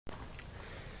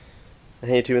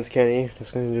Hey YouTube, it's Kenny.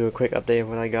 Just going to do a quick update of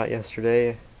what I got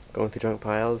yesterday. Going through junk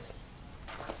piles.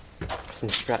 Some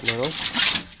scrap metal.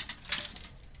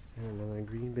 And another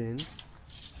green bin.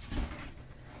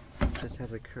 Just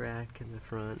has a crack in the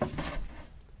front.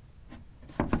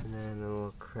 And then a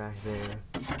little crack there.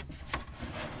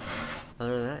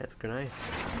 Other than that, it's nice.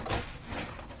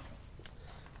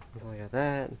 So I got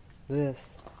that,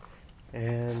 this,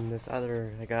 and this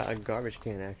other. I got a garbage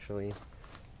can actually.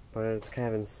 But it's kind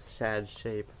of in sad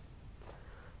shape.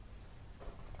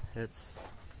 When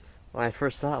I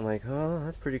first saw it, I'm like, oh,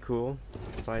 that's pretty cool.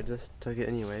 So I just took it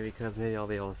anyway because maybe I'll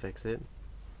be able to fix it.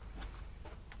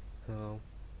 So,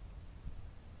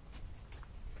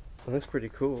 it looks pretty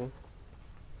cool.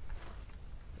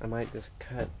 I might just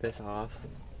cut this off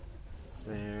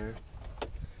there.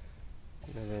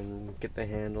 And then get the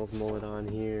handles molded on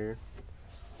here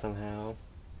somehow.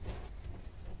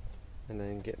 And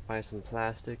then buy some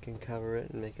plastic and cover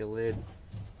it and make a lid.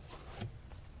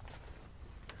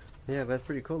 Yeah, but it's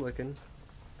pretty cool looking.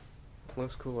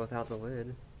 Looks cool without the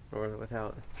lid, or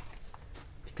without.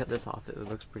 If you cut this off, it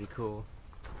looks pretty cool.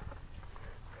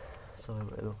 So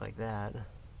it would look like that.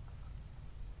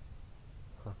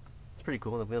 Huh. It's pretty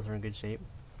cool. The wheels are in good shape.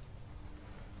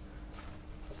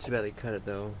 It's too bad they cut it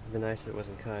though. It'd be nice if it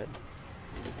wasn't cut.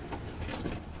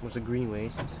 It was a green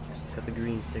waste. It's got the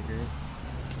green sticker.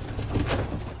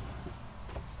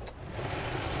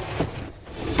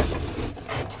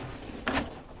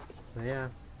 So yeah,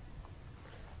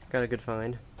 got a good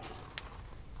find.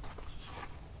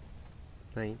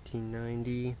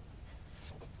 1990.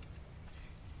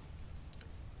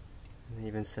 And it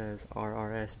even says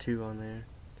RRS2 on there.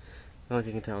 I don't know if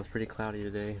you can tell, it's pretty cloudy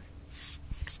today.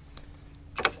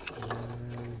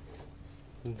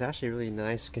 It's actually really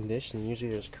nice condition.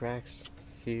 Usually there's cracks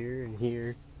here and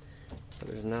here, but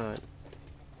there's not.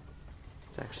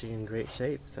 It's actually in great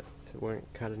shape, except if it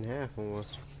weren't cut in half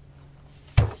almost.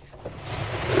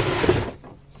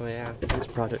 So yeah, it's a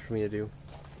project for me to do.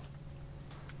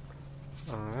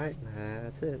 Alright,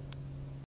 that's it.